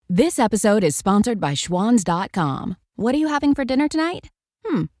This episode is sponsored by Schwans.com. What are you having for dinner tonight?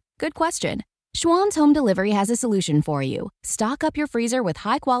 Good question. Schwann's Home Delivery has a solution for you. Stock up your freezer with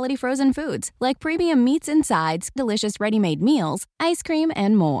high-quality frozen foods like premium meats and sides, delicious ready-made meals, ice cream,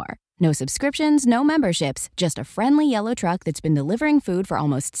 and more. No subscriptions, no memberships, just a friendly yellow truck that's been delivering food for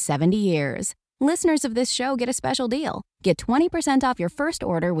almost 70 years. Listeners of this show get a special deal. Get 20% off your first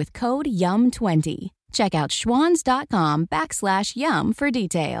order with code YUM20. Check out schwans.com/YUM for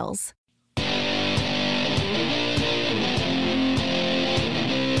details.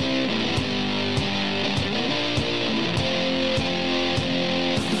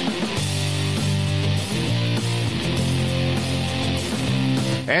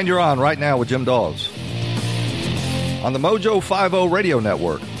 And you're on right now with Jim Dawes on the Mojo 50 Radio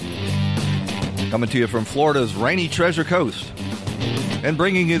Network. Coming to you from Florida's rainy Treasure Coast and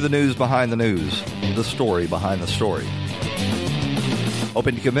bringing you the news behind the news, the story behind the story.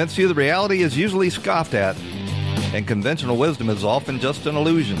 Hoping to convince you the reality is usually scoffed at and conventional wisdom is often just an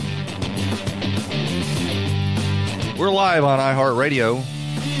illusion. We're live on iHeartRadio,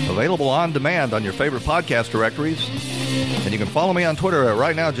 available on demand on your favorite podcast directories. And you can follow me on Twitter at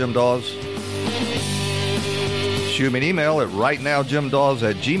RightNowJimDawes. Shoot me an email at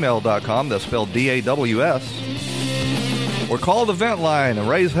rightnowjimdaws@gmail.com. That's spelled D-A-W-S. Or call the vent line and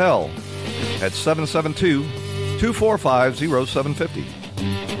raise hell at 772-245-0750.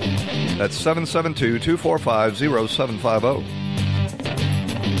 That's 772-245-0750.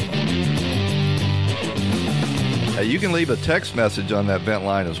 You can leave a text message on that vent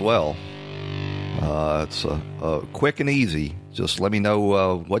line as well. It's quick and easy. Just let me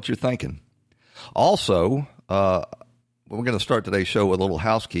know what you're thinking. Also, we're going to start today's show with a little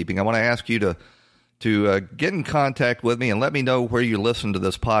housekeeping. I want to ask you to get in contact with me and let me know where you listen to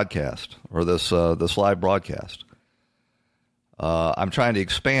this podcast or this live broadcast. I'm trying to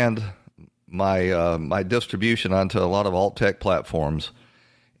expand my distribution onto a lot of alt-tech platforms,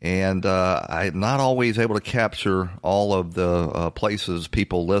 and I'm not always able to capture all of the places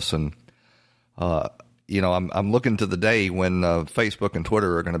people listen. I'm looking to the day when Facebook and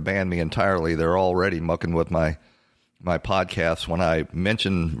Twitter are going to ban me entirely. They're already mucking with my podcasts when I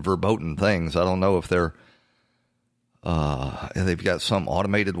mention verboten things. I don't know if they've got some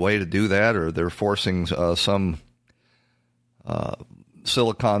automated way to do that, or they're forcing some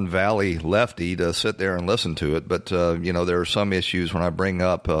Silicon Valley lefty to sit there and listen to it. But, there are some issues when I bring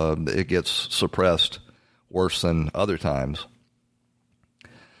up, it gets suppressed worse than other times.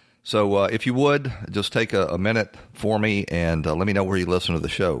 So if you would, just take a minute for me and let me know where you listen to the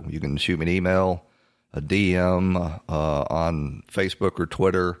show. You can shoot me an email, a DM on Facebook or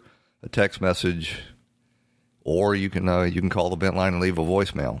Twitter, a text message, or you can call the vent line and leave a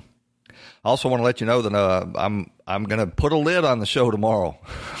voicemail. I also want to let you know that I'm going to put a lid on the show tomorrow.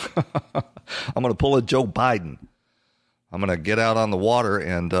 I'm going to pull a Joe Biden. I'm going to get out on the water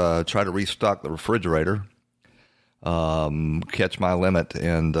and try to restock the refrigerator. Catch my limit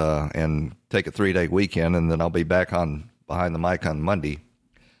and take a 3-day weekend, and then I'll be back behind the mic on Monday.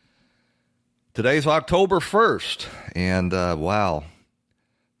 Today's October 1st, and wow,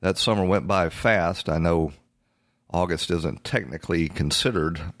 that summer went by fast. I know August isn't technically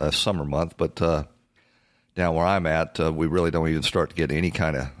considered a summer month, but down where I'm at, we really don't even start to get any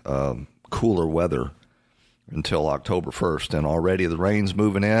kind of cooler weather until October 1st, and already the rain's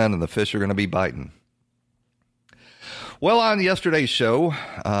moving in and the fish are going to be biting. Well, on yesterday's show,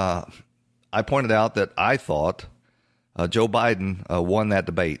 I pointed out that I thought Joe Biden won that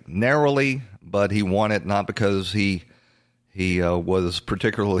debate narrowly, but he won it not because he was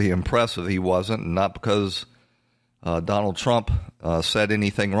particularly impressive. He wasn't, and not because Donald Trump said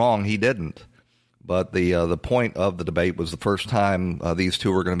anything wrong. He didn't. But the point of the debate was the first time these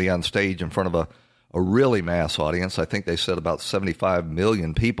two were going to be on stage in front of a really mass audience. I think they said about 75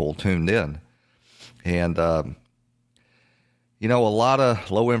 million people tuned in, and a lot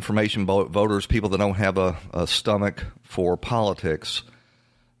of low information voters, people that don't have a stomach for politics,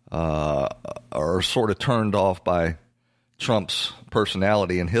 are sort of turned off by Trump's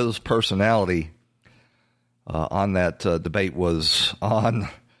personality, and his personality on that debate was on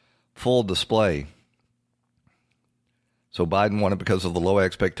full display. So Biden won it because of the low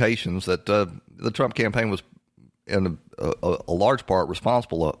expectations that the Trump campaign was in a large part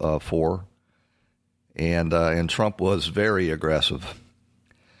responsible for. And Trump was very aggressive.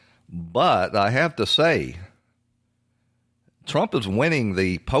 But I have to say, Trump is winning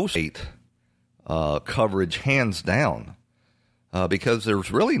the post-debate coverage hands down because there's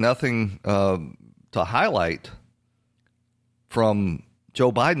really nothing to highlight from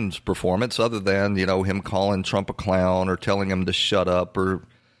Joe Biden's performance other than, him calling Trump a clown or telling him to shut up or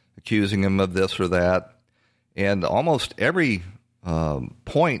accusing him of this or that. And almost every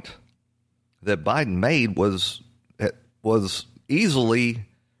point that Biden made was easily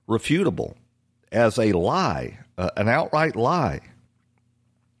refutable as a lie, an outright lie.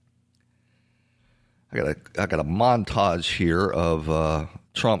 I got a montage here of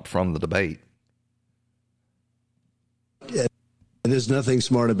Trump from the debate. There's nothing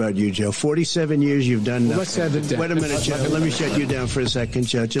smart about you, Joe. 47 years you've done nothing. Let's have it down. Wait a minute, Joe. Let me shut you down for a second,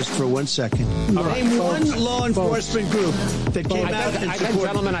 Joe, just for 1 second. Name one law enforcement group that came out and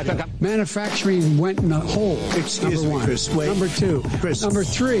supported. Manufacturing went in a hole. Excuse me, Chris. Wait. Number two. Chris. Number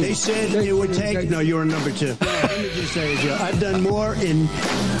three. They said it would take. No, you were number two. Let me just tell you, Joe. I've done more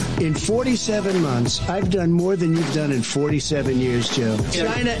in 47 months. I've done more than you've done in 47 years, Joe.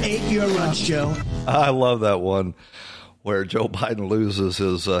 China ate your lunch, Joe. I love that one where Joe Biden loses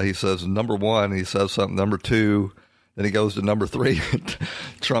his, he says number one, he says something, number two, then he goes to number three.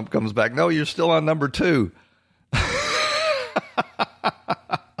 Trump comes back, no, you're still on number two.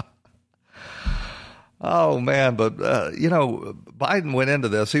 Oh, man, but, Biden went into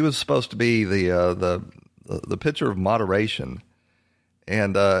this. He was supposed to be the picture of moderation.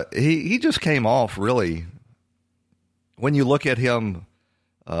 And he just came off really, when you look at him,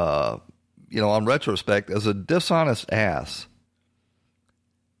 on retrospect, as a dishonest ass.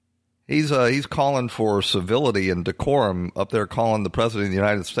 He's calling for civility and decorum up there, calling the president of the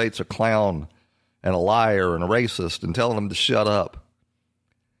United States a clown and a liar and a racist and telling him to shut up.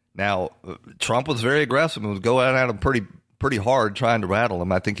 Now, Trump was very aggressive and was going at him pretty hard, trying to rattle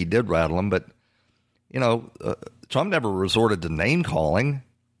him. I think he did rattle him, but Trump never resorted to name calling.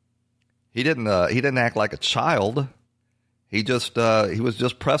 He didn't act like a child. He was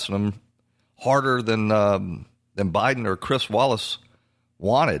just pressing him harder than Biden or Chris Wallace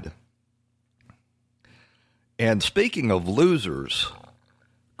wanted. And speaking of losers,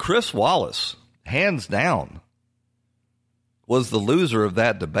 Chris Wallace, hands down, was the loser of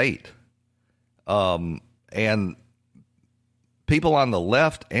that debate. And people on the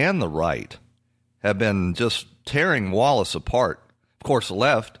left and the right have been just tearing Wallace apart. Of course, the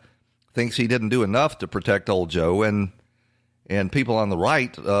left thinks he didn't do enough to protect old Joe, and people on the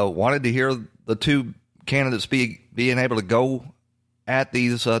right wanted to hear the two candidates being able to go at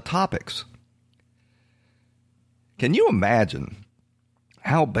these topics. Can you imagine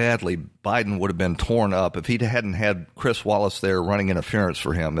how badly Biden would have been torn up if he hadn't had Chris Wallace there running interference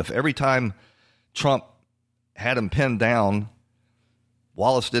for him? If every time Trump had him pinned down,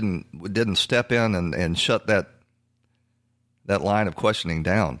 Wallace didn't step in and shut that line of questioning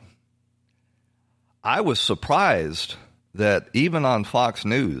down. I was surprised that even on Fox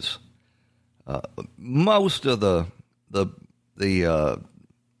News, most of the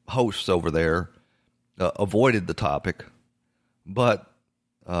hosts over there avoided the topic, but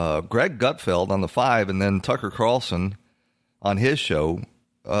Greg Gutfeld on the 5 and then Tucker Carlson on his show,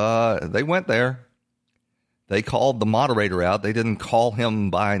 they went there. They called the moderator out. They didn't call him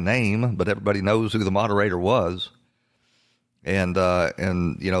by name, but everybody knows who the moderator was. And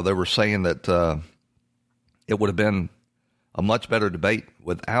they were saying that it would have been a much better debate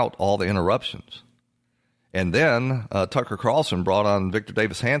without all the interruptions. And then Tucker Carlson brought on Victor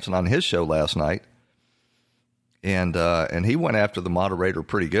Davis Hanson on his show last night, and he went after the moderator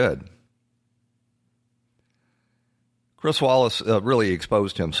pretty good. Chris Wallace really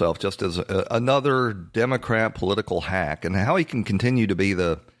exposed himself just as another Democrat political hack, and how he can continue to be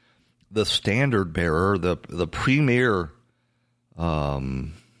the standard bearer, the premier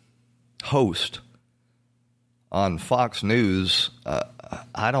host on Fox News.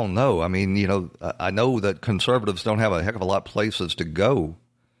 I don't know. I mean, I know that conservatives don't have a heck of a lot of places to go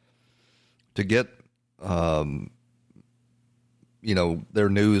to get, their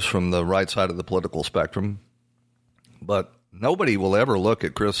news from the right side of the political spectrum. But nobody will ever look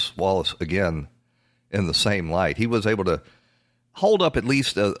at Chris Wallace again in the same light. He was able to hold up at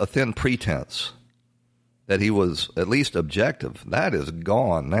least a thin pretense that he was at least objective. That is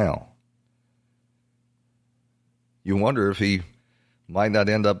gone now. You wonder if he might not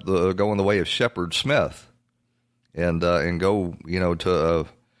end up going the way of Shepard Smith and go, to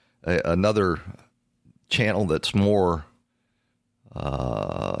another channel that's more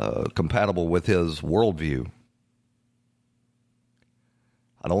compatible with his worldview.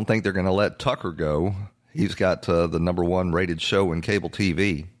 I don't think they're going to let Tucker go. He's got the number one rated show in cable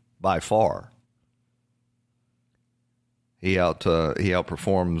TV by far. He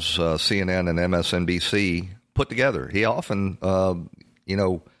outperforms CNN and MSNBC put together. He often,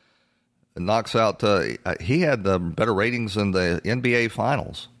 knocks out. He had better ratings than the NBA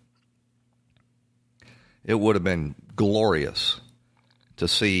Finals. It would have been glorious to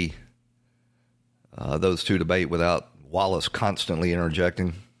see those two debate without Wallace constantly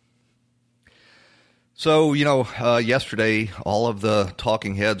interjecting. So, yesterday, all of the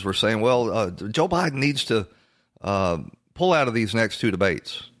talking heads were saying, well, Joe Biden needs to pull out of these next two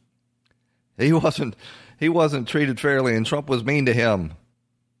debates. He wasn't treated fairly, and Trump was mean to him.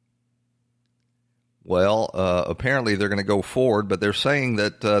 Well, apparently they're going to go forward, but they're saying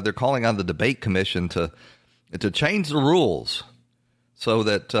that they're calling on the debate commission to change the rules so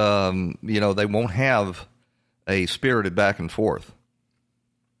that, they won't have a spirited back and forth.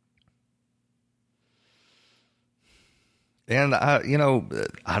 And,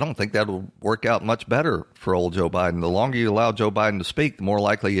 I don't think that'll work out much better for old Joe Biden. The longer you allow Joe Biden to speak, the more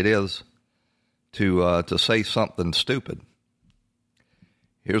likely it is to say something stupid.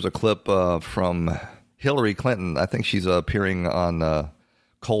 Here's a clip from Hillary Clinton. I think she's appearing on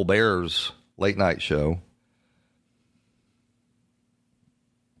Colbert's late night show.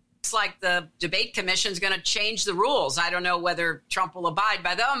 It's like the debate commission is going to change the rules. I don't know whether Trump will abide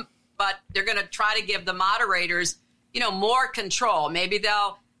by them, but they're going to try to give the moderators, more control. Maybe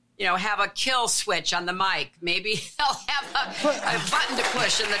they'll, have a kill switch on the mic. Maybe they'll have a button to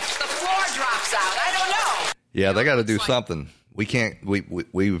push and the floor drops out. I don't know. Yeah, they got to do something. We can't.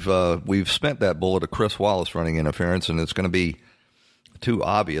 We've spent that bullet of Chris Wallace running interference, and it's going to be too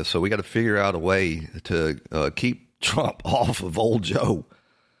obvious. So we got to figure out a way to keep Trump off of old Joe.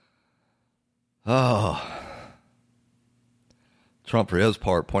 Oh. Trump, for his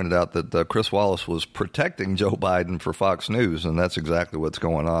part, pointed out that Chris Wallace was protecting Joe Biden for Fox News, and that's exactly what's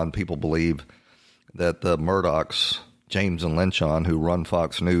going on. People believe that the Murdochs, James and Lynchon, who run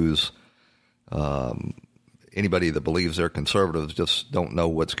Fox News, anybody that believes they're conservatives just don't know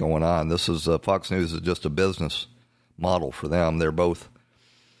what's going on. This is Fox News is just a business model for them. They're both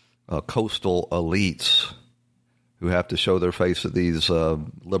coastal elites who have to show their face at these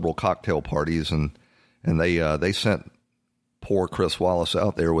liberal cocktail parties, and they sent poor Chris Wallace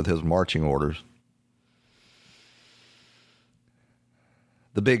out there with his marching orders.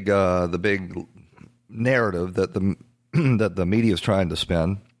 The big narrative that the media is trying to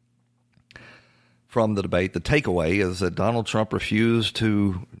spin from the debate, the takeaway is that Donald Trump refused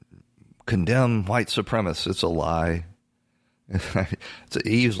to condemn white supremacists. It's a lie. It's an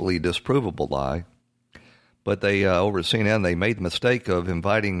easily disprovable lie. But they, over at CNN, they made the mistake of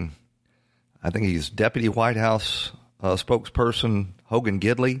inviting, I think he's Deputy White House spokesperson Hogan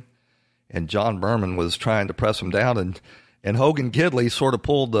Gidley, and John Berman was trying to press him down, and Hogan Gidley sort of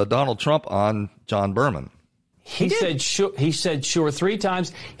pulled Donald Trump on John Berman. He said sure 3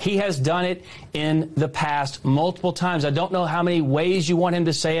 times. He has done it in the past multiple times. I don't know how many ways you want him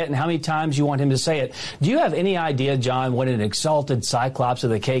to say it and how many times you want him to say it. Do you have any idea, John, what an exalted cyclops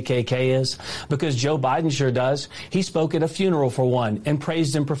of the KKK is? Because Joe Biden sure does. He spoke at a funeral for one and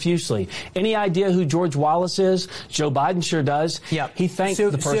praised him profusely. Any idea who George Wallace is? Joe Biden sure does. Yep. He thanked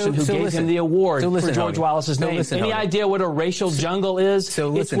the person who gave him the award for George Wallace's name. Any idea what a racial jungle is?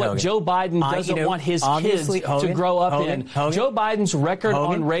 It's what Joe Biden doesn't want his kids to grow up in. Joe Biden's record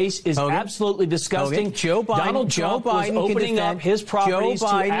on race is absolutely disgusting. Donald Trump was opening up his properties to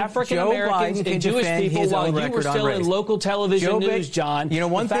African Americans and Jewish people while you were still in local television news, John. You know,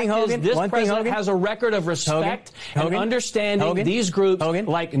 one thing, Hogan, this president has a record of respect and understanding these groups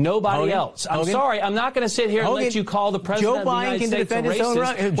like nobody else. I'm sorry, I'm not going to sit here and let you call the president of the United States a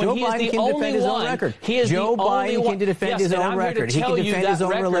racist when he is the only one. He is the only one. He can defend his own record. He can defend his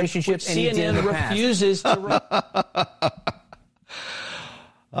own relationships, and he did in the past. Refuses to.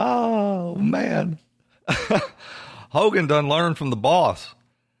 Oh, man. Hogan done learned from the boss.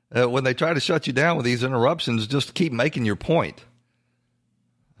 When they try to shut you down with these interruptions, just keep making your point.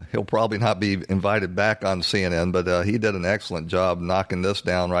 He'll probably not be invited back on CNN, but he did an excellent job knocking this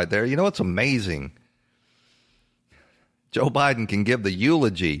down right there. You know, it's amazing. Joe Biden can give the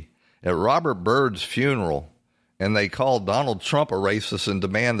eulogy at Robert Byrd's funeral, and they called Donald Trump a racist and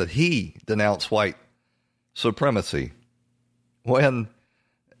demand that he denounce white supremacy. When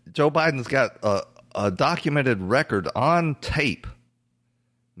Joe Biden's got a documented record on tape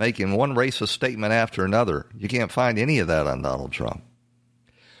making one racist statement after another. You can't find any of that on Donald Trump.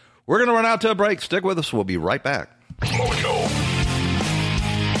 We're going to run out to a break. Stick with us. We'll be right back.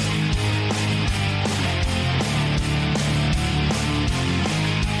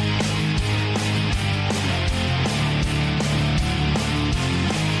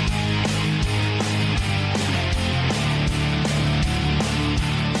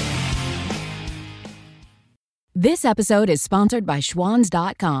 This episode is sponsored by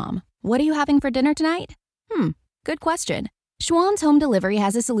Schwans.com. What are you having for dinner tonight? Good question. Schwann's Home Delivery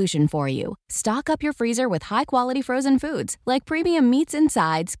has a solution for you. Stock up your freezer with high-quality frozen foods like premium meats and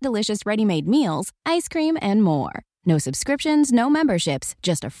sides, delicious ready-made meals, ice cream, and more. No subscriptions, no memberships,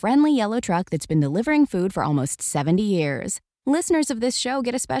 just a friendly yellow truck that's been delivering food for almost 70 years. Listeners of this show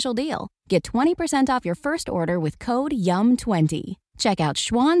get a special deal. Get 20% off your first order with code YUM20. Check out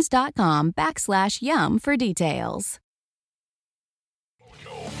schwans.com/YUM for details.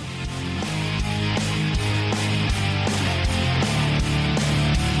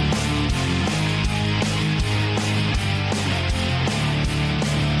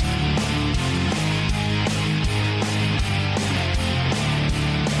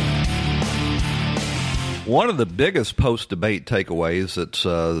 One of the biggest post-debate takeaways that's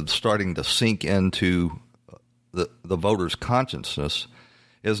starting to sink into the voters' consciousness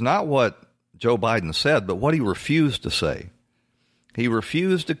is not what Joe Biden said, but what he refused to say. He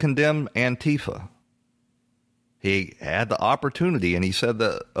refused to condemn Antifa. He had the opportunity, and he said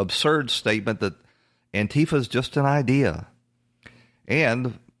the absurd statement that Antifa is just an idea.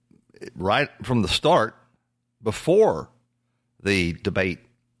 And right from the start, before the debate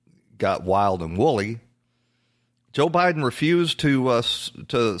got wild and woolly, Joe Biden refused to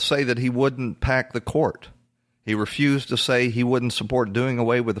say that he wouldn't pack the court. He refused to say he wouldn't support doing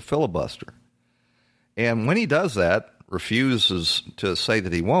away with the filibuster. And when he does that, refuses to say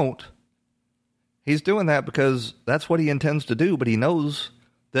that he won't, he's doing that because that's what he intends to do, but he knows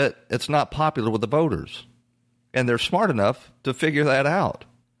that it's not popular with the voters. And they're smart enough to figure that out.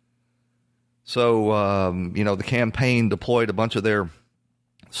 So, the campaign deployed a bunch of their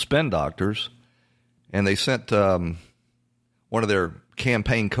spin doctors, and they sent one of their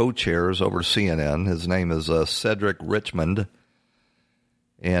campaign co-chairs over to CNN. His name is Cedric Richmond.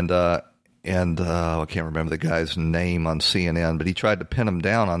 And I can't remember the guy's name on CNN, but he tried to pin him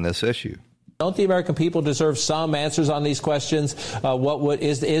down on this issue. Don't the American people deserve some answers on these questions?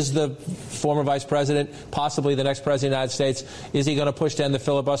 Is the former vice president possibly the next president of the United States? Is he going to push to end the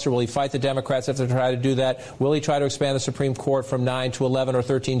filibuster? Will he fight the Democrats if they try to do that? Will he try to expand the Supreme Court from 9 to 11 or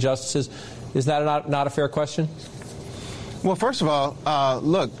 13 justices? Is that not a fair question? Well, first of all,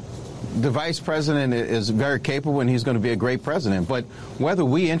 look, the vice president is very capable and he's going to be a great president. But whether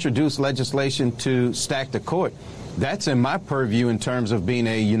we introduce legislation to stack the court, that's in my purview in terms of being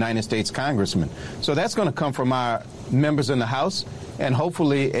a United States congressman. So that's going to come from our members in the House and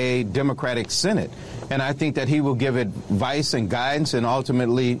hopefully a Democratic Senate. And I think that he will give advice and guidance and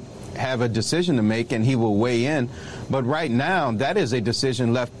ultimately have a decision to make, and he will weigh in. But right now, that is a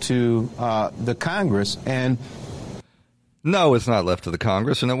decision left to the Congress. And no, it's not left to the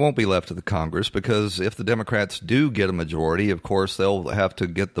Congress, and it won't be left to the Congress, because if the Democrats do get a majority, of course, they'll have to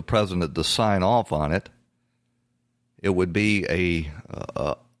get the president to sign off on it. It would be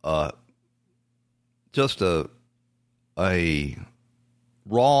just a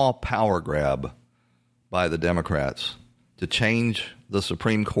raw power grab by the Democrats to change the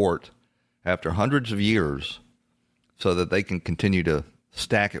Supreme Court after hundreds of years so that they can continue to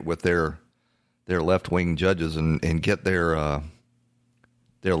stack it with their left-wing judges and get their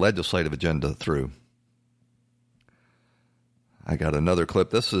legislative agenda through. I got another clip.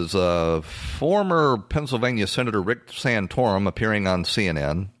 This is former Pennsylvania Senator Rick Santorum appearing on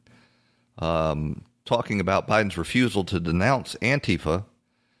CNN, talking about Biden's refusal to denounce Antifa.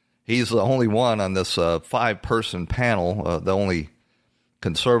 He's the only one on this five-person panel, the only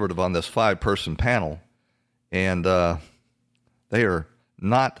conservative on this five-person panel, and they're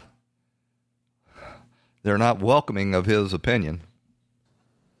not welcoming of his opinion.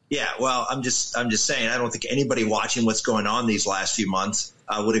 Yeah, well, I'm just saying, I don't think anybody watching what's going on these last few months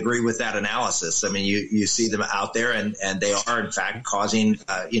would agree with that analysis. I mean, you see them out there, and they are in fact causing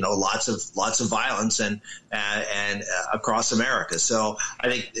lots of violence and across America. So I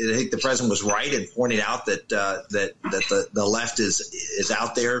think the president was right in pointing out that the left is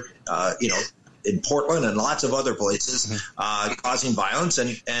out there, in Portland and lots of other places, causing violence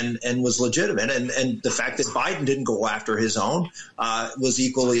and was legitimate. And the fact that Biden didn't go after his own was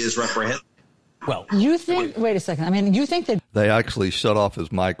equally as reprehensible. Well, you think, wait a second. I mean, you think that they actually shut off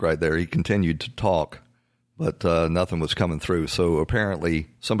his mic right there. He continued to talk, but nothing was coming through. So apparently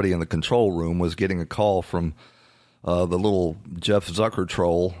somebody in the control room was getting a call from the little Jeff Zucker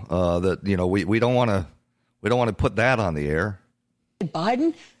troll that, we don't want to put that on the air.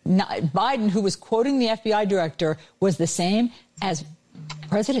 Biden, who was quoting the FBI director, was the same as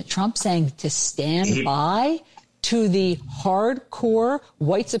President Trump saying to stand by to the hardcore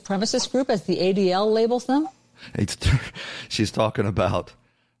white supremacist group, as the ADL labels them? She's talking about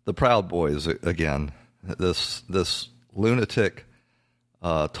the Proud Boys again. This lunatic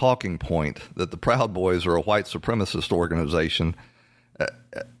talking point that the Proud Boys are a white supremacist organization.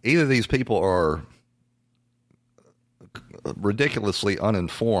 Either these people are ridiculously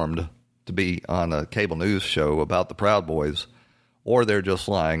uninformed to be on a cable news show about the Proud Boys, or they're just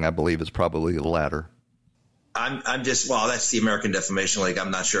lying. I believe it's probably the latter. That's the American Defamation League.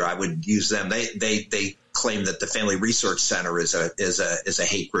 I'm not sure I would use them. They claim that the Family Research Center is a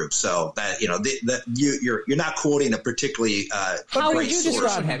hate group. So that, you're not quoting a particularly How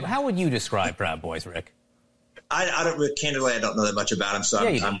would you describe Proud Boys, Rick? I don't know that much about them. So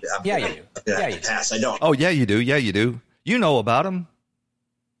you do. Pass. I don't. Oh yeah, you do. Yeah, you do. You know about them,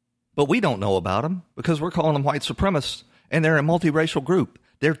 but we don't know about them because we're calling them white supremacists, and they're a multiracial group.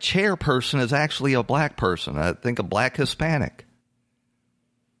 Their chairperson is actually a black person. I think a black Hispanic.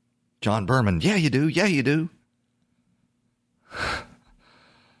 John Berman. Yeah, you do. Yeah, you do.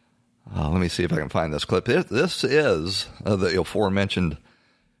 Let me see if I can find this clip. This is the aforementioned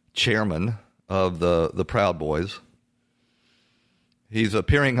chairman of the Proud Boys. He's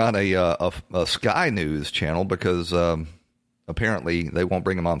appearing on a Sky News channel because apparently they won't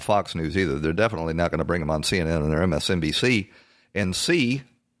bring him on Fox News either. They're definitely not going to bring him on CNN or MSNBC and see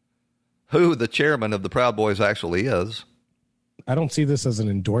who the chairman of the Proud Boys actually is. I don't see this as an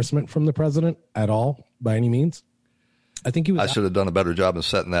endorsement from the president at all, by any means. I think I should have done a better job of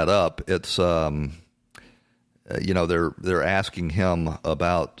setting that up. It's they're asking him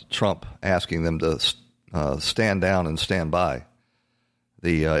about Trump asking them to stand down and stand by.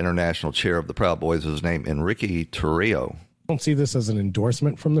 The international chair of the Proud Boys is named Enrique Tarrio. I don't see this as an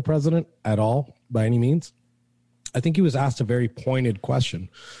endorsement from the president at all, by any means. I think he was asked a very pointed question.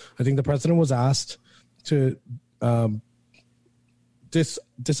 I think the president was asked to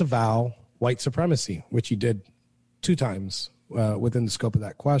disavow white supremacy, which he did 2 times within the scope of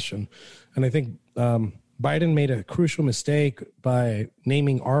that question. And I think Biden made a crucial mistake by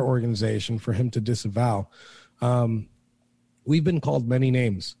naming our organization for him to disavow. We've been called many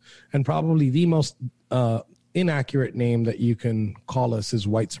names, and probably the most inaccurate name that you can call us is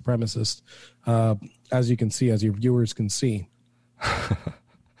white supremacist, as you can see, as your viewers can see.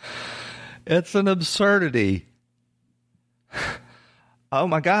 It's an absurdity. Oh,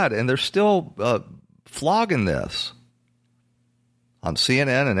 my God. And they're still flogging this. On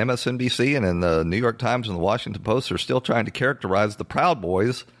CNN and MSNBC and in the New York Times and the Washington Post, they're still trying to characterize the Proud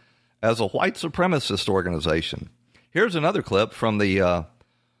Boys as a white supremacist organization. Here's another clip from the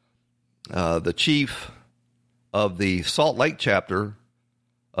chief of the Salt Lake chapter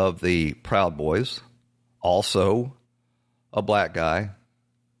of the Proud Boys, also a black guy.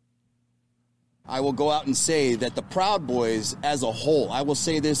 I will go out and say that the Proud Boys as a whole, I will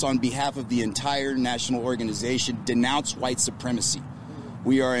say this on behalf of the entire national organization, denounce white supremacy.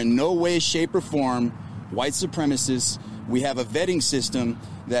 We are in no way, shape, or form white supremacists. We have a vetting system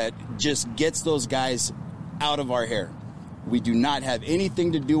that just gets those guys out of our hair. We do not have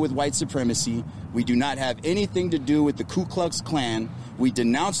anything to do with white supremacy. We do not have anything to do with the Ku Klux Klan. We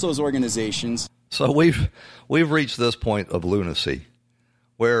denounce those organizations. So we've reached this point of lunacy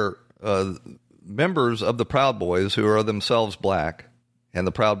where members of the Proud Boys, who are themselves black, and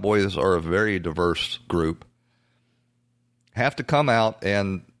the Proud Boys are a very diverse group, have to come out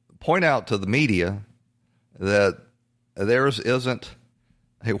and point out to the media that theirs isn't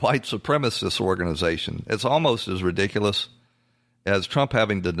a white supremacist organization. It's almost as ridiculous as Trump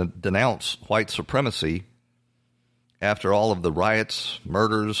having to denounce white supremacy after all of the riots,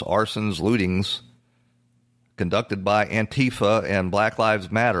 murders, arsons, lootings conducted by Antifa and Black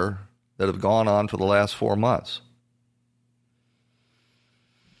Lives Matter that have gone on for the last 4 months.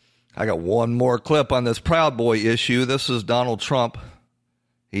 I got one more clip on this Proud Boy issue. This is Donald Trump.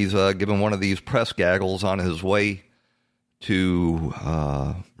 He's given one of these press gaggles on his way to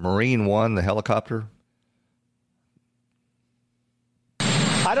Marine One, the helicopter.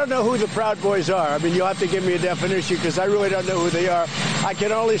 I don't know who the Proud Boys are. I mean, you'll have to give me a definition because I really don't know who they are. I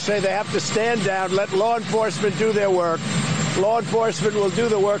can only say they have to stand down, let law enforcement do their work. Law enforcement will do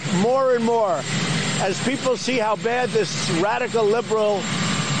the work more and more. As people see how bad this radical liberal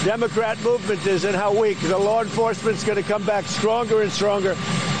Democrat movement is and how weak, the law enforcement's going to come back stronger and stronger.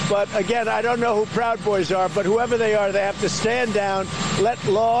 But again, I don't know who Proud Boys are, but whoever they are, they have to stand down, let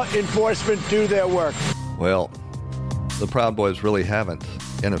law enforcement do their work. Well, the Proud Boys really haven't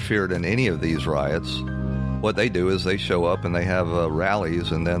interfered in any of these riots. What they do is they show up and they have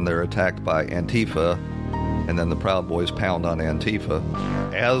rallies, and then they're attacked by Antifa, and then the Proud Boys pound on Antifa,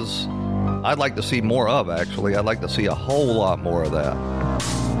 as I'd like to see more of, actually. I'd like to see a whole lot more of that.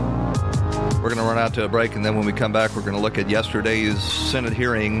 We're going to run out to a break, and then when we come back, we're going to look at yesterday's Senate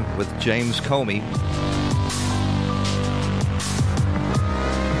hearing with James Comey.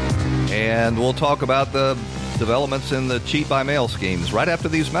 And we'll talk about the developments in the cheat by mail schemes right after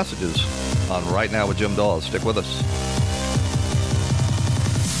these messages on Right Now with Jim Dawes. Stick with us.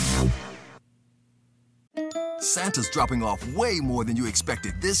 Santa's dropping off way more than you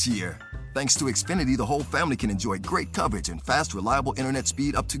expected this year. Thanks to Xfinity, the whole family can enjoy great coverage and fast, reliable internet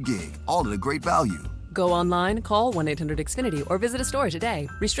speed up to gig, all at a great value. Go online, call 1-800-XFINITY, or visit a store today.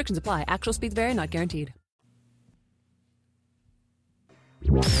 Restrictions apply. Actual speeds vary, not guaranteed.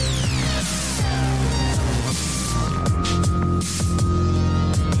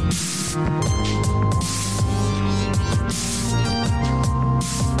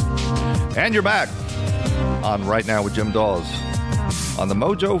 And you're back on Right Now with Jim Dawes on the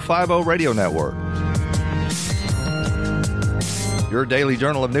Mojo 50 Radio Network. Your daily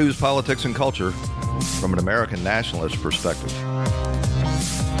journal of news, politics, and culture from an American nationalist perspective.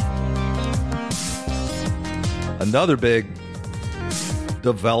 Another big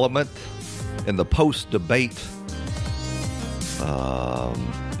development in the post-debate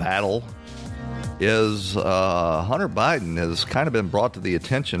battle is Hunter Biden has kind of been brought to the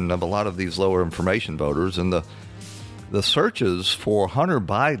attention of a lot of these lower information voters, and the searches for Hunter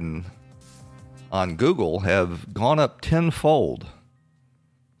Biden on Google have gone up tenfold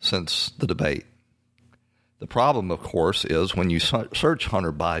since the debate. The problem, of course, is when you search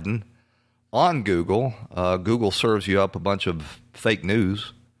Hunter Biden on Google, Google serves you up a bunch of fake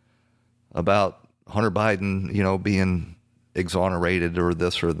news about Hunter Biden, being exonerated or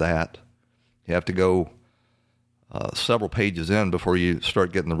this or that. You have to go several pages in before you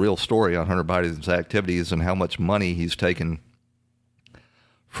start getting the real story on Hunter Biden's activities and how much money he's taken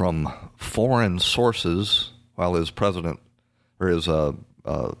from foreign sources while his father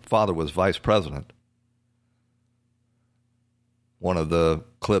was vice president. One of the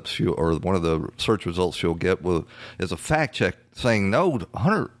clips one of the search results you'll get is a fact check saying, no,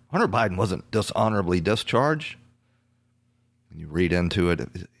 Hunter Biden wasn't dishonorably discharged. And you read into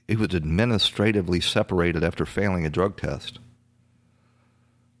it, he was administratively separated after failing a drug test.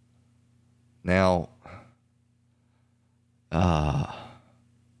 Now,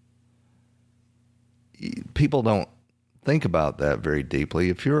 people don't think about that very deeply.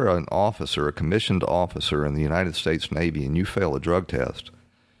 If you're an officer, a commissioned officer in the United States Navy, and you fail a drug test,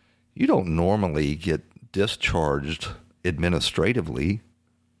 you don't normally get discharged administratively.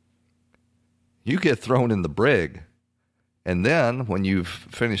 You get thrown in the brig. And then when you've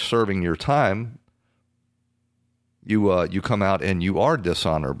finished serving your time, you come out and you are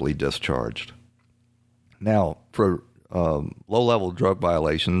dishonorably discharged. Now, for low-level drug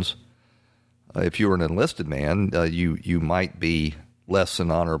violations, if you were an enlisted man, you might be less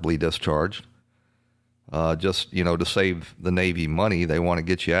than honorably discharged. Just, to save the Navy money, they want to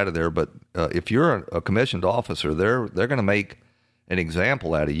get you out of there. But if you're a commissioned officer, they're going to make an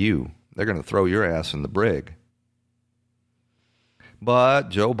example out of you. They're going to throw your ass in the brig. But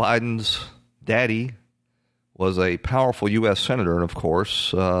Joe Biden's daddy was a powerful U.S. senator, and of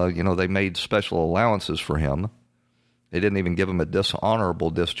course, they made special allowances for him. They didn't even give him a dishonorable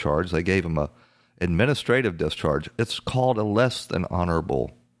discharge. They gave him a administrative discharge. It's called a less than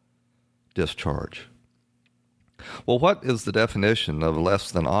honorable discharge. Well, what is the definition of less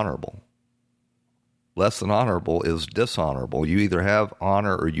than honorable? Less than honorable is dishonorable. You either have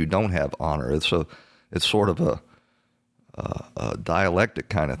honor or you don't have honor. It's sort of a dialectic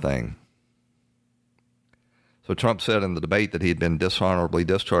kind of thing. So Trump said in the debate that he had been dishonorably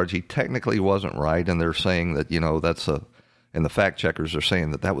discharged. He technically wasn't right, and they're saying that, and the fact checkers are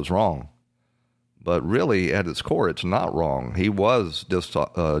saying that was wrong. But really, at its core, it's not wrong. He was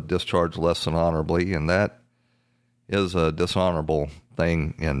discharged less than honorably, and that is a dishonorable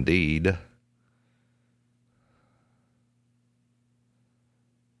thing indeed.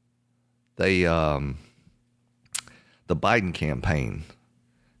 The Biden campaign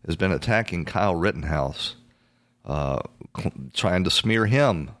has been attacking Kyle Rittenhouse, trying to smear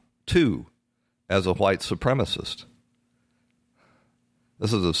him, too, as a white supremacist.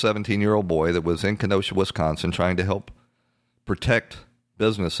 This is a 17-year-old boy that was in Kenosha, Wisconsin, trying to help protect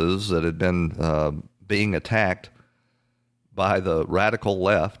businesses that had been being attacked by the radical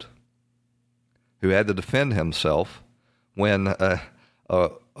left, who had to defend himself when a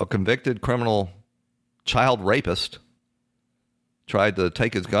convicted criminal child rapist tried to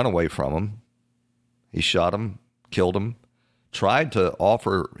take his gun away from him. He shot him, killed him, tried to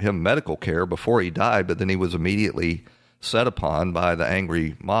offer him medical care before he died, but then he was immediately set upon by the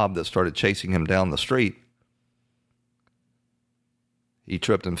angry mob that started chasing him down the street. He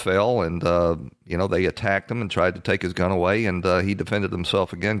tripped and fell, and, they attacked him and tried to take his gun away, and he defended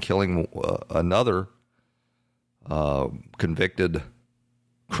himself again, killing another convicted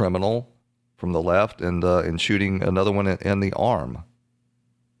criminal from the left and shooting another one in the arm.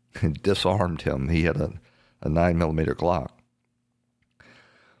 And disarmed him. He had a 9mm Glock.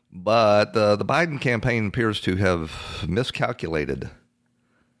 But the Biden campaign appears to have miscalculated.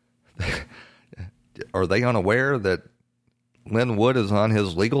 Are they unaware that Lynn Wood is on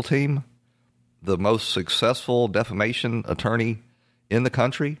his legal team? The most successful defamation attorney in the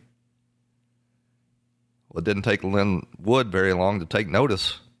country? Well, it didn't take Lynn Wood very long to take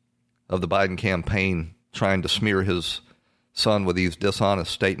notice of the Biden campaign trying to smear his son with these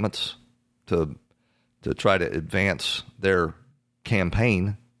dishonest statements to try to advance their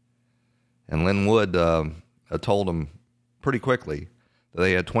campaign. And Lynn Wood told him pretty quickly that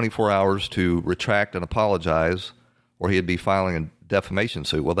they had 24 hours to retract and apologize, or he'd be filing a defamation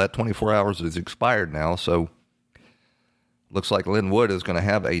suit. Well, that 24 hours is expired now, so looks like Lynn Wood is going to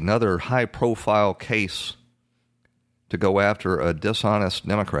have another high-profile case to go after a dishonest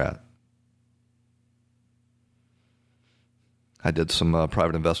Democrat. I did some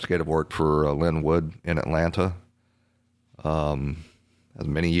private investigative work for Lynn Wood in Atlanta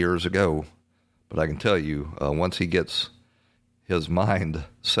many years ago. But I can tell you, once he gets his mind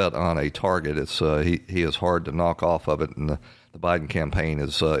set on a target, it's he is hard to knock off of it. And the Biden campaign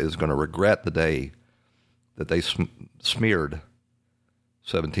is going to regret the day that they smeared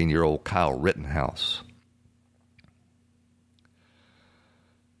 17-year-old Kyle Rittenhouse.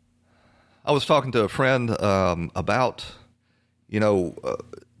 I was talking to a friend about,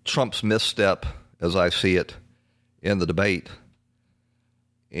 Trump's misstep, as I see it, in the debate.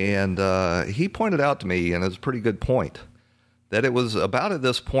 And he pointed out to me, and it's a pretty good point, that it was about at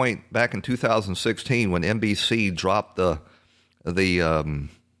this point back in 2016 when NBC dropped the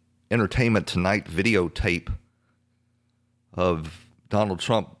Entertainment Tonight videotape of Donald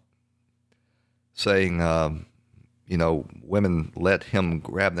Trump saying, women let him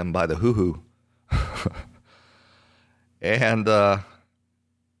grab them by the hoo-hoo. And that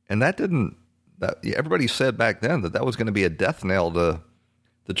didn't, everybody said back then that was going to be a death knell to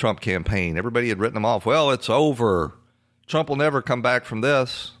the Trump campaign. Everybody had written them off. Well, it's over. Trump will never come back from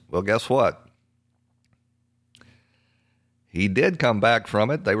this. Well, guess what? He did come back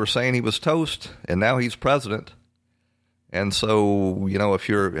from it. They were saying he was toast, and now he's president. And so, if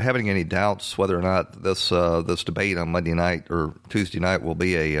you're having any doubts whether or not this debate on Monday night or Tuesday night will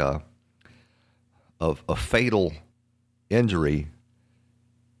be a fatal injury,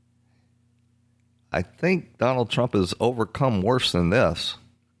 I think Donald Trump has overcome worse than this.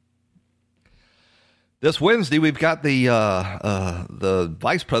 This Wednesday, we've got the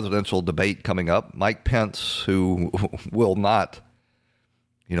vice presidential debate coming up. Mike Pence, who will not,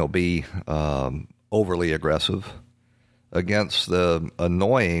 be overly aggressive, against the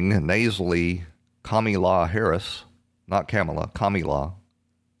annoying, nasally Kamala Harris, not Kamala, Kamala.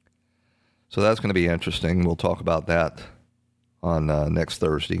 So that's going to be interesting. We'll talk about that on next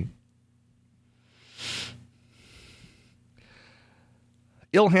Thursday.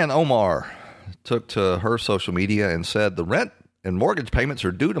 Ilhan Omar took to her social media and said the rent and mortgage payments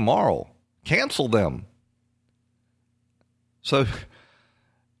are due tomorrow. Cancel them. So,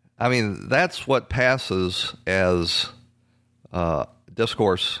 that's what passes as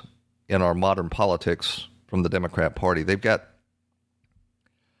discourse in our modern politics from the Democrat Party. They've got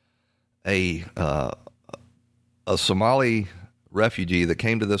a Somali refugee that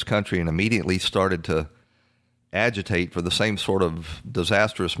came to this country and immediately started to agitate for the same sort of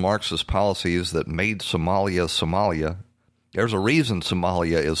disastrous Marxist policies that made Somalia Somalia. There's a reason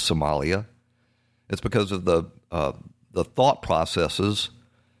Somalia is Somalia. It's because of the thought processes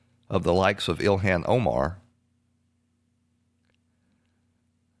of the likes of Ilhan Omar.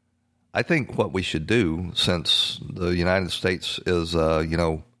 I think what we should do, since the United States is,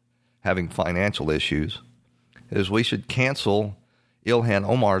 having financial issues, is we should cancel Ilhan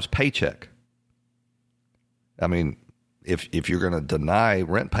Omar's paycheck. If you're going to deny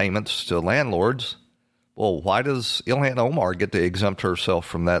rent payments to landlords, well, why does Ilhan Omar get to exempt herself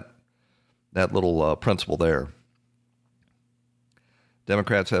from that little principle there?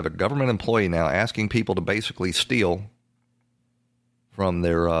 Democrats have a government employee now asking people to basically steal from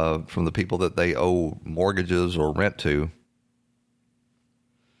the people that they owe mortgages or rent to.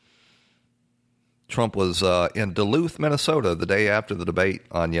 Trump was in Duluth, Minnesota, the day after the debate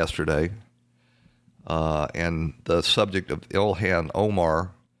on yesterday. And the subject of Ilhan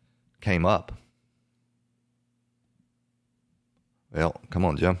Omar came up. Well, come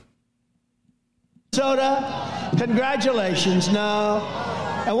on, Jim. Minnesota, congratulations. No.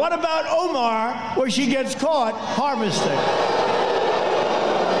 And what about Omar, where she gets caught harvesting?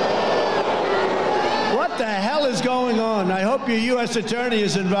 What What the hell is going on? I hope your U.S. attorney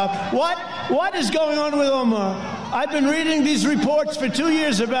is involved. What is going on with Omar? I've been reading these reports for 2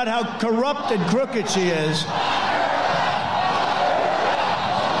 years about how corrupt and crooked she is.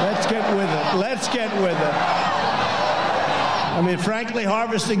 Let's get with it. Let's get with it. I mean, frankly,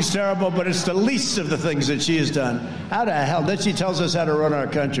 harvesting's terrible, but it's the least of the things that she has done. How the hell? Then she tells us how to run our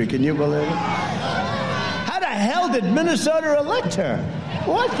country. Can you believe it? How the hell did Minnesota elect her?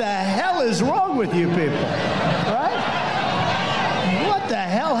 What the hell is wrong with you people? Right? What the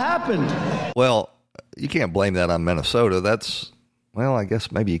hell happened? Well, you can't blame that on Minnesota. I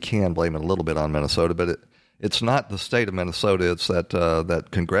guess maybe you can blame it a little bit on Minnesota, but it's not the state of Minnesota. It's that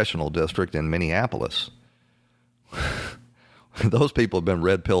congressional district in Minneapolis. Those people have been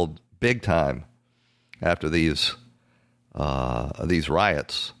red-pilled big time after these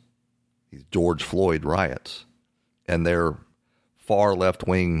riots, these George Floyd riots, and their far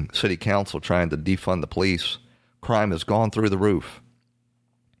left-wing city council trying to defund the police. Crime has gone through the roof.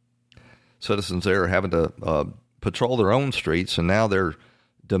 Citizens there are having to patrol their own streets, and now they're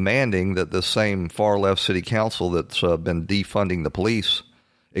demanding that this same far-left city council that's been defunding the police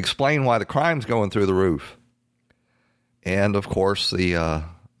explain why the crime's going through the roof. And, of course, the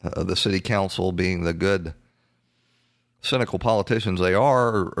city council, being the good, cynical politicians they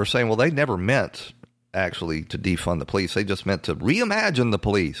are saying, well, they never meant actually to defund the police. They just meant to reimagine the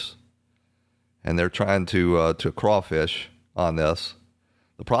police. And they're trying to crawfish on this.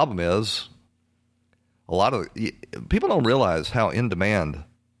 The problem is, a lot of people don't realize how in demand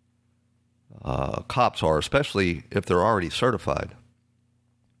cops are, especially if they're already certified.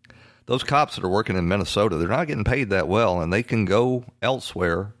 Those cops that are working in Minnesota, they're not getting paid that well, and they can go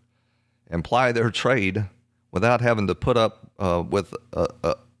elsewhere and ply their trade without having to put up with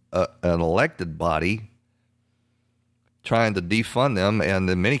an elected body trying to defund them, and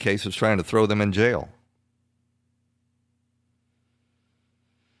in many cases trying to throw them in jail.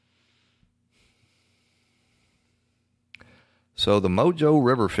 So the Mojo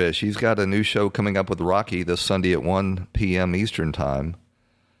Riverfish, he's got a new show coming up with Rocky this Sunday at 1 p.m. Eastern Time.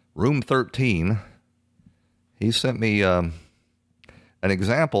 Room 13. He sent me an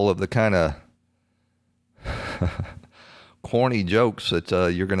example of the kind of corny jokes that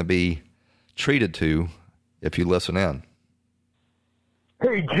you're going to be treated to if you listen in.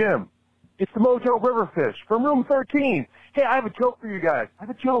 Hey, Jim. It's the Mojo Riverfish from Room 13. Hey, I have a joke for you guys. I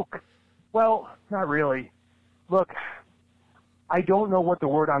have a joke. Well, not really. Look, I don't know what the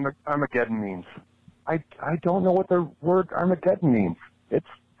word Armageddon means. I don't know what the word Armageddon means. It's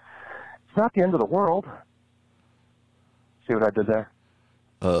not the end of the world. See what I did there?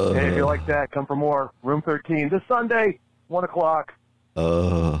 Hey, if you like that, come for more. Room 13 this Sunday, 1 o'clock. That's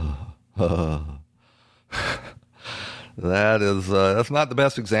not the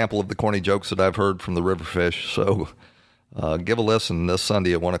best example of the corny jokes that I've heard from the Riverfish. So give a listen this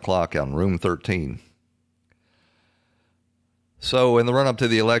Sunday at 1 o'clock on Room 13. So in the run-up to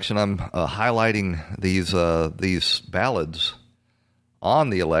the election, I'm highlighting these ballads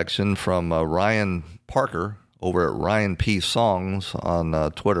on the election from Ryan Parker over at Ryan P. Songs on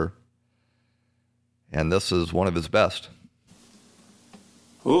Twitter. And this is one of his best.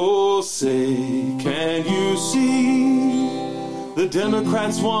 Oh, say, can you see? The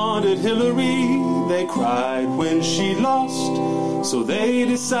Democrats wanted Hillary. They cried when she lost, so they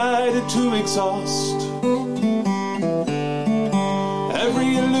decided to exhaust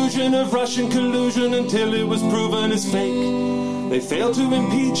every illusion of Russian collusion until it was proven as fake. They failed to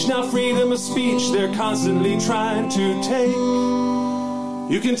impeach, now freedom of speech they're constantly trying to take.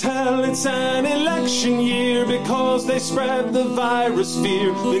 You can tell it's an election year because they spread the virus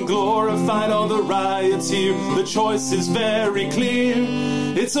fear, then glorified all the riots here. The choice is very clear.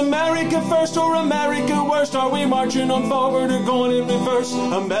 It's America first or America worst. Are we marching on forward or going in reverse?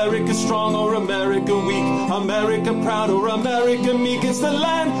 America strong or America weak? America proud or America meek? It's the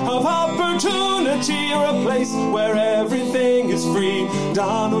land of opportunity or a place where everything is free.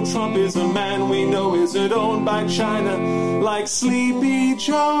 Donald Trump is a man we know isn't owned by China like Sleepy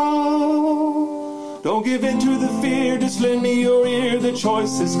Joe. Don't give in to the fear, just lend me your ear. The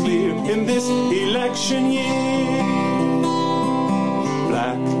choice is clear in this election year.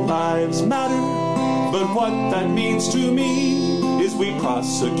 Black lives matter, but what that means to me is we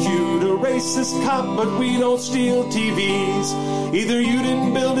prosecute a racist cop, but we don't steal TVs. Either you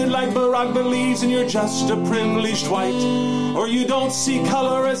didn't build it like Barack believes and you're just a privileged white, or you don't see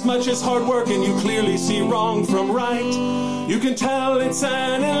color as much as hard work and you clearly see wrong from right. You can tell it's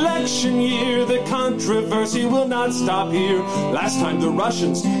an election year. The controversy will not stop here. Last time the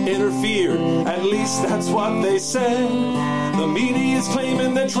Russians interfered, at least that's what they said. The media is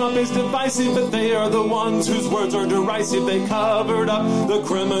claiming that Trump is divisive, but they are the ones whose words are derisive. They covered up the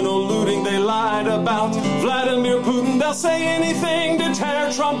criminal looting they lied about. Vladimir Putin, they'll say anything to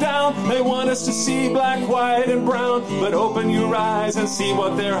tear Trump down. They want us to see black, white, and brown. But open your eyes and see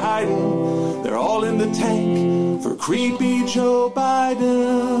what they're hiding. They're all in the tank for creepy Joe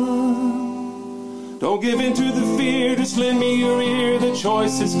Biden. Don't give in to the fear, just lend me your ear. The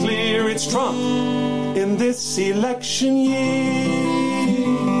choice is clear, it's Trump in this election year.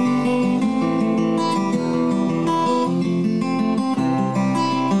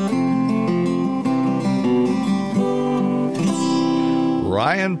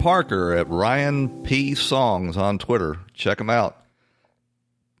 Ryan Parker at Ryan P. Songs on Twitter. Check him out.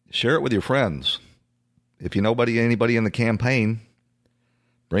 Share it with your friends. If you know anybody in the campaign,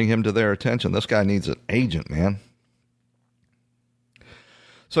 bring him to their attention. This guy needs an agent, man.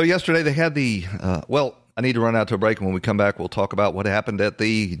 So yesterday they had I need to run out to a break, and when we come back, we'll talk about what happened at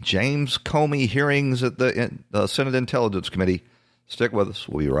the James Comey hearings at the Senate Intelligence Committee. Stick with us.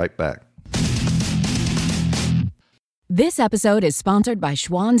 We'll be right back. This episode is sponsored by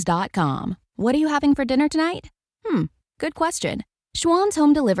Schwans.com. What are you having for dinner tonight? Good question. Schwann's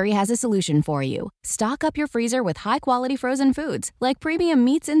Home Delivery has a solution for you. Stock up your freezer with high-quality frozen foods like premium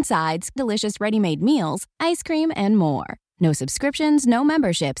meats and sides, delicious ready-made meals, ice cream, and more. No subscriptions, no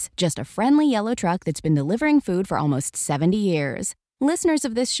memberships, just a friendly yellow truck that's been delivering food for almost 70 years. Listeners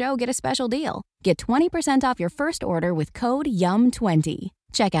of this show get a special deal. Get 20% off your first order with code YUM20.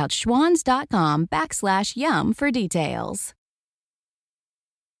 Check out schwans.com/yum for details.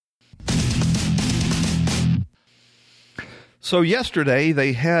 So yesterday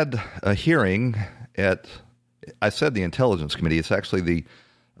they had a hearing at, I said the Intelligence Committee, it's actually the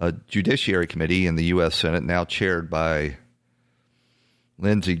Judiciary Committee in the U.S. Senate, now chaired by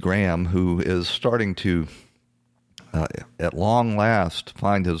Lindsey Graham, who is starting to, at long last,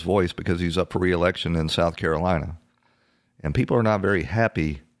 find his voice because he's up for re-election in South Carolina. And people are not very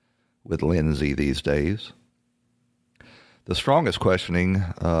happy with Lindsey these days. The strongest questioning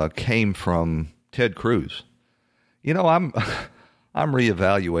came from Ted Cruz. You know, I'm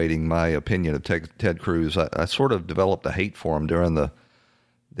reevaluating my opinion of Ted Cruz. I sort of developed a hate for him during the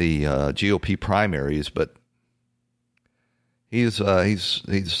GOP primaries, but he's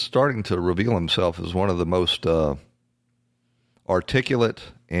starting to reveal himself as one of the most articulate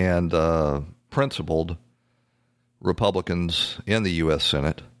and principled Republicans in the U.S.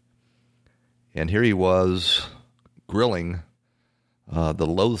 Senate. And here he was grilling the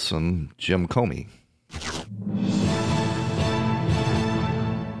loathsome Jim Comey.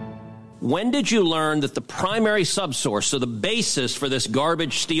 When did you learn that the primary subsource, so the basis for this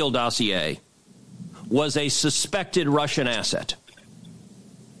garbage Steele dossier, was a suspected Russian asset?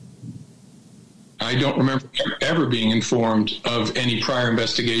 I don't remember ever being informed of any prior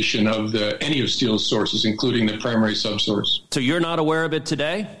investigation of any of Steele's sources, including the primary subsource. So you're not aware of it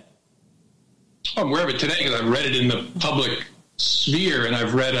today? I'm aware of it today because I've read it in the public sphere, and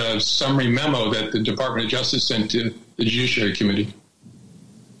I've read a summary memo that the Department of Justice sent to the Judiciary Committee.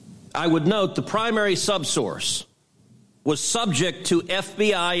 I would note the primary subsource was subject to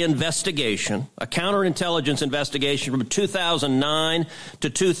FBI investigation, a counterintelligence investigation from 2009 to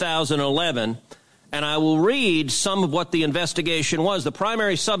 2011, and I will read some of what the investigation was. The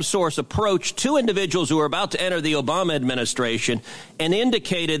primary subsource approached two individuals who were about to enter the Obama administration and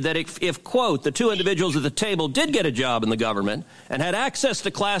indicated that if, quote, the two individuals at the table did get a job in the government and had access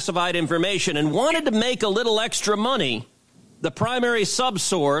to classified information and wanted to make a little extra money, the primary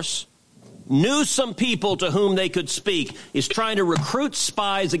subsource knew some people to whom they could speak, is trying to recruit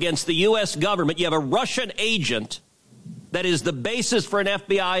spies against the U.S. government. You have a Russian agent that is the basis for an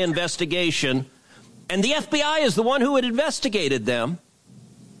FBI investigation, and the FBI is the one who had investigated them.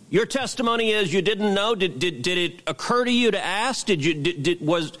 Your testimony is you didn't know. Did it occur to you to ask? Did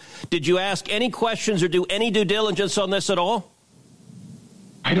you ask any questions or do any due diligence on this at all?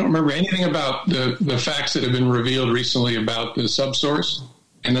 I don't remember anything about the facts that have been revealed recently about the subsource.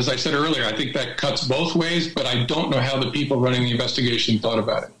 And as I said earlier, I think that cuts both ways, but I don't know how the people running the investigation thought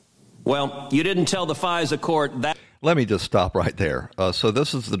about it. Well, you didn't tell the FISA court that. Let me just stop right there. So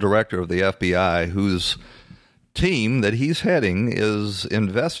this is the director of the FBI whose team that he's heading is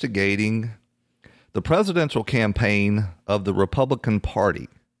investigating the presidential campaign of the Republican Party.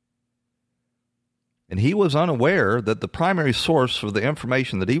 And he was unaware that the primary source for the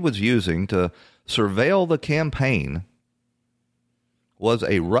information that he was using to surveil the campaign was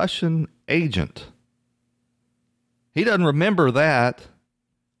a Russian agent. He doesn't remember that.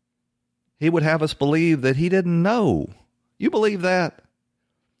 He would have us believe that he didn't know. You believe that?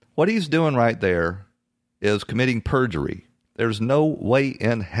 What he's doing right there is committing perjury. There's no way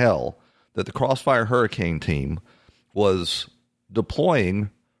in hell that the Crossfire Hurricane team was deploying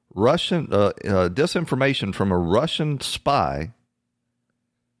Russian disinformation from a Russian spy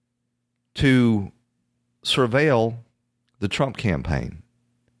to surveil the Trump campaign.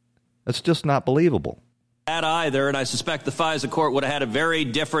 That's just not believable. That either, and I suspect the FISA court would have had a very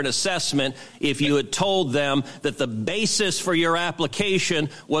different assessment if you had told them that the basis for your application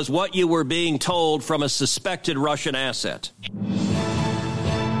was what you were being told from a suspected Russian asset.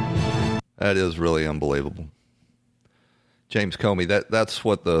 That is really unbelievable. James Comey, that's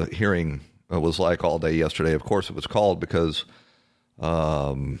what the hearing was like all day yesterday. Of course, it was called because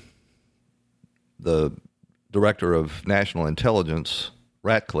the director of national intelligence,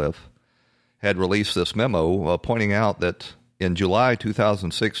 Ratcliffe, had released this memo pointing out that in July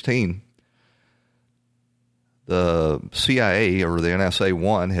 2016, the CIA or the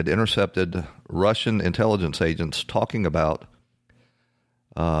NSA-1 had intercepted Russian intelligence agents talking about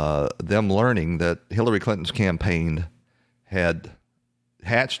them learning that Hillary Clinton's campaign had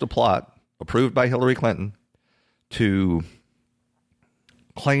hatched a plot approved by Hillary Clinton to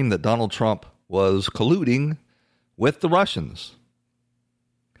claim that Donald Trump was colluding with the Russians.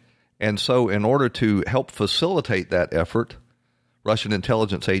 And so in order to help facilitate that effort, Russian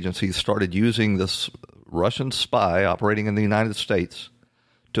intelligence agencies started using this Russian spy operating in the United States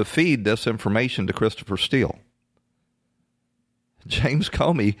to feed this information to Christopher Steele. James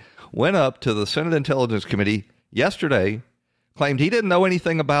Comey went up to the Senate Intelligence Committee yesterday, claimed he didn't know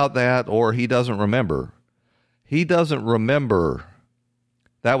anything about that or he doesn't remember. He doesn't remember.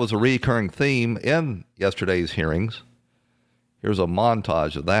 That was a recurring theme in yesterday's hearings. Here's a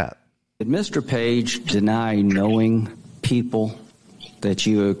montage of that. Did Mr. Page deny knowing people that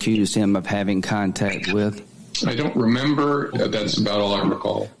you accused him of having contact with? I don't remember. That's about all I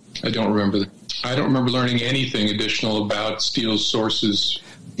recall. I don't remember that. I don't remember learning anything additional about Steele's sources.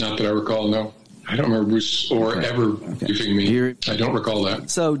 Not that I recall, no. I don't remember Bruce or ever giving me. I don't recall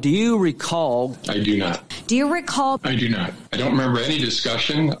that. So do you recall? I do not. Do you recall? I do not. I don't remember any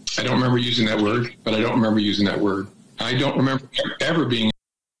discussion. I don't remember using that word, but I don't remember using that word. I don't remember ever being.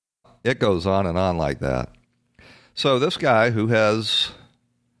 It goes on and on like that. So this guy who has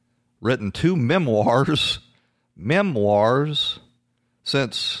written 2 memoirs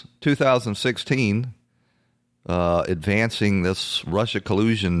since 2016, advancing this Russia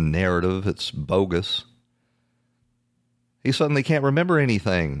collusion narrative, it's bogus. He suddenly can't remember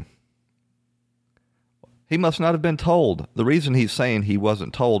anything. He must not have been told. The reason he's saying he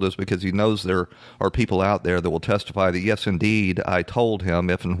wasn't told is because he knows there are people out there that will testify that, yes, indeed, I told him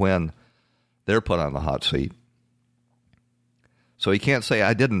if and when they're put on the hot seat. So he can't say,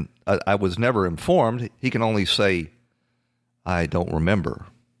 I was never informed. He can only say, I don't remember.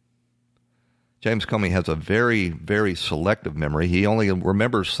 James Comey has a very, very selective memory. He only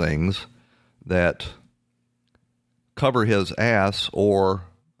remembers things that cover his ass or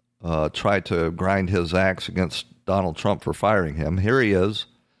try to grind his axe against Donald Trump for firing him. Here he is,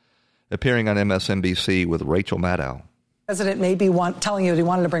 appearing on MSNBC with Rachel Maddow. The president may be telling you that he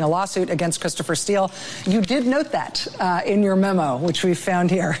wanted to bring a lawsuit against Christopher Steele. You did note that in your memo, which we found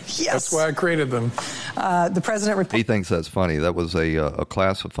here. Yes. That's why I created them. The president... He thinks that's funny. That was a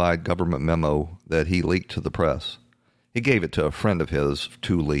classified government memo that he leaked to the press. He gave it to a friend of his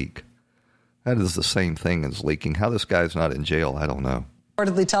to leak. That is the same thing as leaking. How this guy's not in jail, I don't know.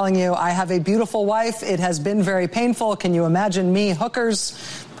 Reportedly telling you, I have a beautiful wife. It has been very painful. Can you imagine me, hookers?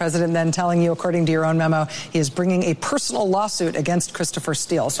 The president then telling you, according to your own memo, he is bringing a personal lawsuit against Christopher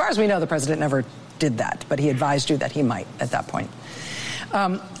Steele. As far as we know, the president never did that, but he advised you that he might at that point.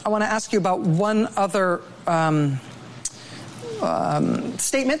 I want to ask you about one other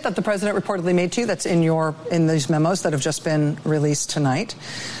statement that the president reportedly made to you that's in these memos that have just been released tonight.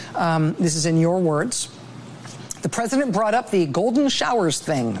 This is in your words. The president brought up the golden showers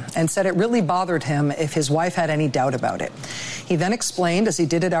thing and said it really bothered him if his wife had any doubt about it. He then explained, as he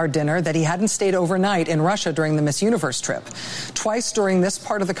did at our dinner, that he hadn't stayed overnight in Russia during the Miss Universe trip. Twice during this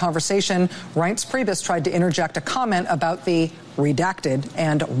part of the conversation, Reince Priebus tried to interject a comment about the redacted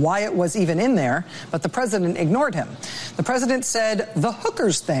and why it was even in there, but the president ignored him. The president said the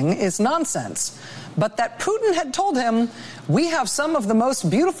hookers thing is nonsense, but that Putin had told him, we have some of the most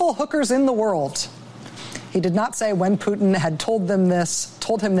beautiful hookers in the world. He did not say when Putin had told him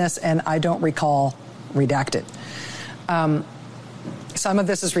this, and I don't recall redacted. Some of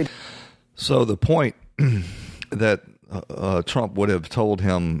this is redacted. So the point that Trump would have told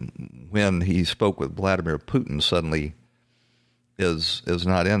him when he spoke with Vladimir Putin suddenly is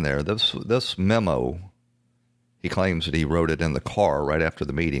not in there. This memo, he claims that he wrote it in the car right after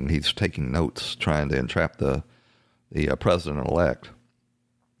the meeting. He's taking notes, trying to entrap the the president-elect.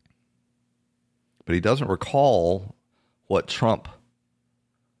 But he doesn't recall what Trump,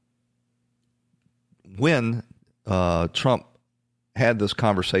 when Trump had this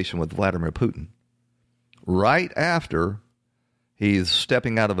conversation with Vladimir Putin, right after he's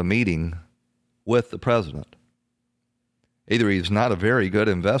stepping out of a meeting with the president. Either he's not a very good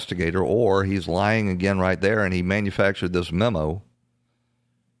investigator or he's lying again right there, and he manufactured this memo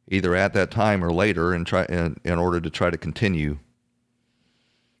either at that time or later in order to try to continue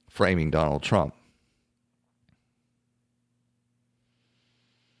framing Donald Trump.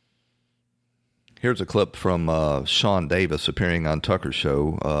 Here's a clip from Sean Davis appearing on Tucker's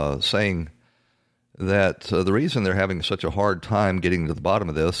show saying that the reason they're having such a hard time getting to the bottom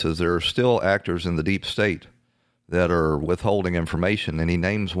of this is there are still actors in the deep state that are withholding information, and he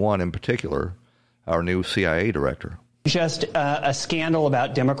names one in particular, our new CIA director. Just a scandal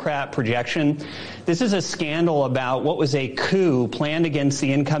about Democrat projection. This is a scandal about what was a coup planned against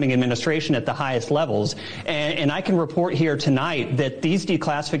the incoming administration at the highest levels. And I can report here tonight that these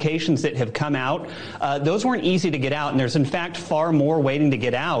declassifications that have come out, those weren't easy to get out. And there's, in fact, far more waiting to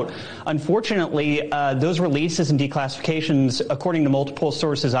get out. Unfortunately, those releases and declassifications, according to multiple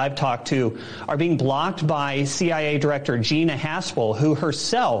sources I've talked to, are being blocked by CIA Director Gina Haspel, who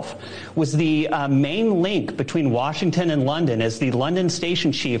herself was the main link between Washington and London as the London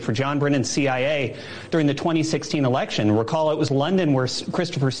station chief for John Brennan's CIA during the 2016 election. Recall, it was London where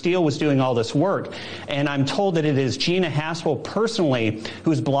Christopher Steele was doing all this work. And I'm told that it is Gina Haspel personally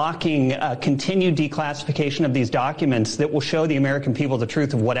who's blocking continued declassification of these documents that will show the American people the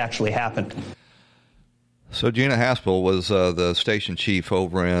truth of what actually happened. So Gina Haspel was the station chief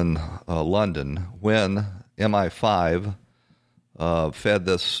over in London when MI5 fed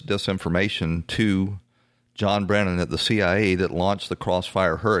this disinformation to John Brennan at the CIA that launched the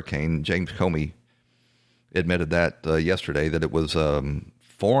Crossfire Hurricane. James Comey admitted that yesterday, that it was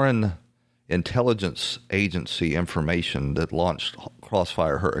foreign intelligence agency information that launched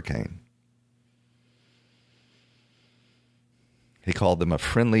Crossfire Hurricane. He called them a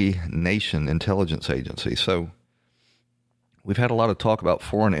friendly nation intelligence agency. So we've had a lot of talk about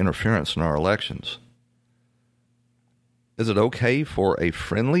foreign interference in our elections. Is it okay for a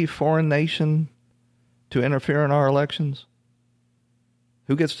friendly foreign nation to interfere in our elections?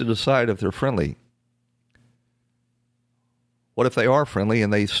 Who gets to decide if they're friendly? What if they are friendly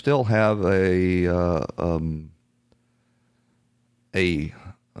and they still have a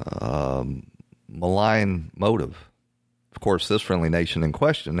malign motive? Of course, this friendly nation in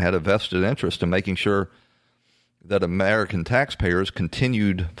question had a vested interest in making sure that American taxpayers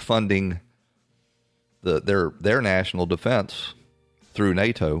continued funding their national defense through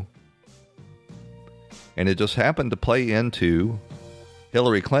NATO. And it just happened to play into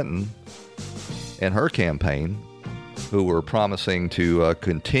Hillary Clinton and her campaign, who were promising to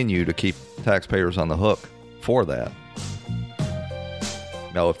continue to keep taxpayers on the hook for that.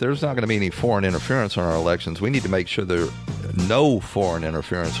 Now, if there's not going to be any foreign interference in our elections, we need to make sure there's no foreign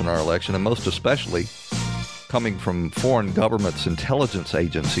interference in our election, and most especially coming from foreign governments' intelligence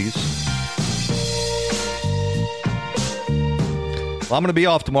agencies. Well, I'm going to be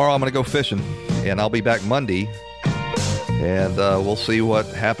off tomorrow. I'm going to go fishing. And I'll be back Monday, and we'll see what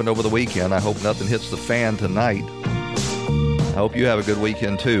happened over the weekend. I hope nothing hits the fan tonight. I hope you have a good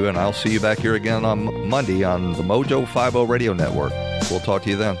weekend, too, and I'll see you back here again on Monday on the Mojo 50 Radio Network. We'll talk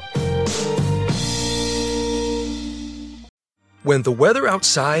to you then. When the weather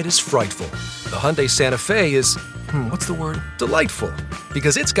outside is frightful, the Hyundai Santa Fe is, delightful.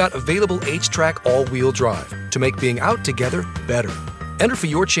 Because it's got available H-Track all-wheel drive to make being out together better. Enter for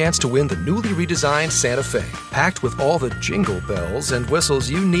your chance to win the newly redesigned Santa Fe, packed with all the jingle bells and whistles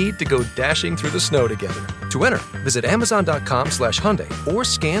you need to go dashing through the snow together. To enter, visit Amazon.com/Hyundai or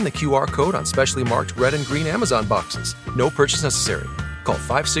scan the QR code on specially marked red and green Amazon boxes. No purchase necessary. Call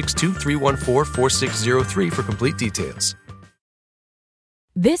 562-314-4603 for complete details.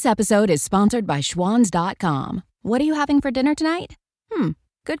 This episode is sponsored by Schwans.com. What are you having for dinner tonight?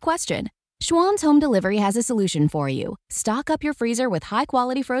 Good question. Schwann's Home Delivery has a solution for you. Stock up your freezer with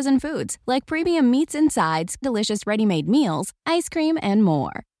high-quality frozen foods like premium meats and sides, delicious ready-made meals, ice cream, and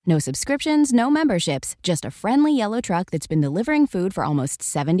more. No subscriptions, no memberships, just a friendly yellow truck that's been delivering food for almost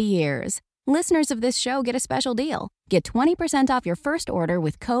 70 years. Listeners of this show get a special deal. Get 20% off your first order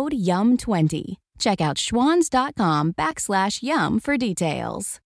with code YUM20. Check out schwans.com/YUM for details.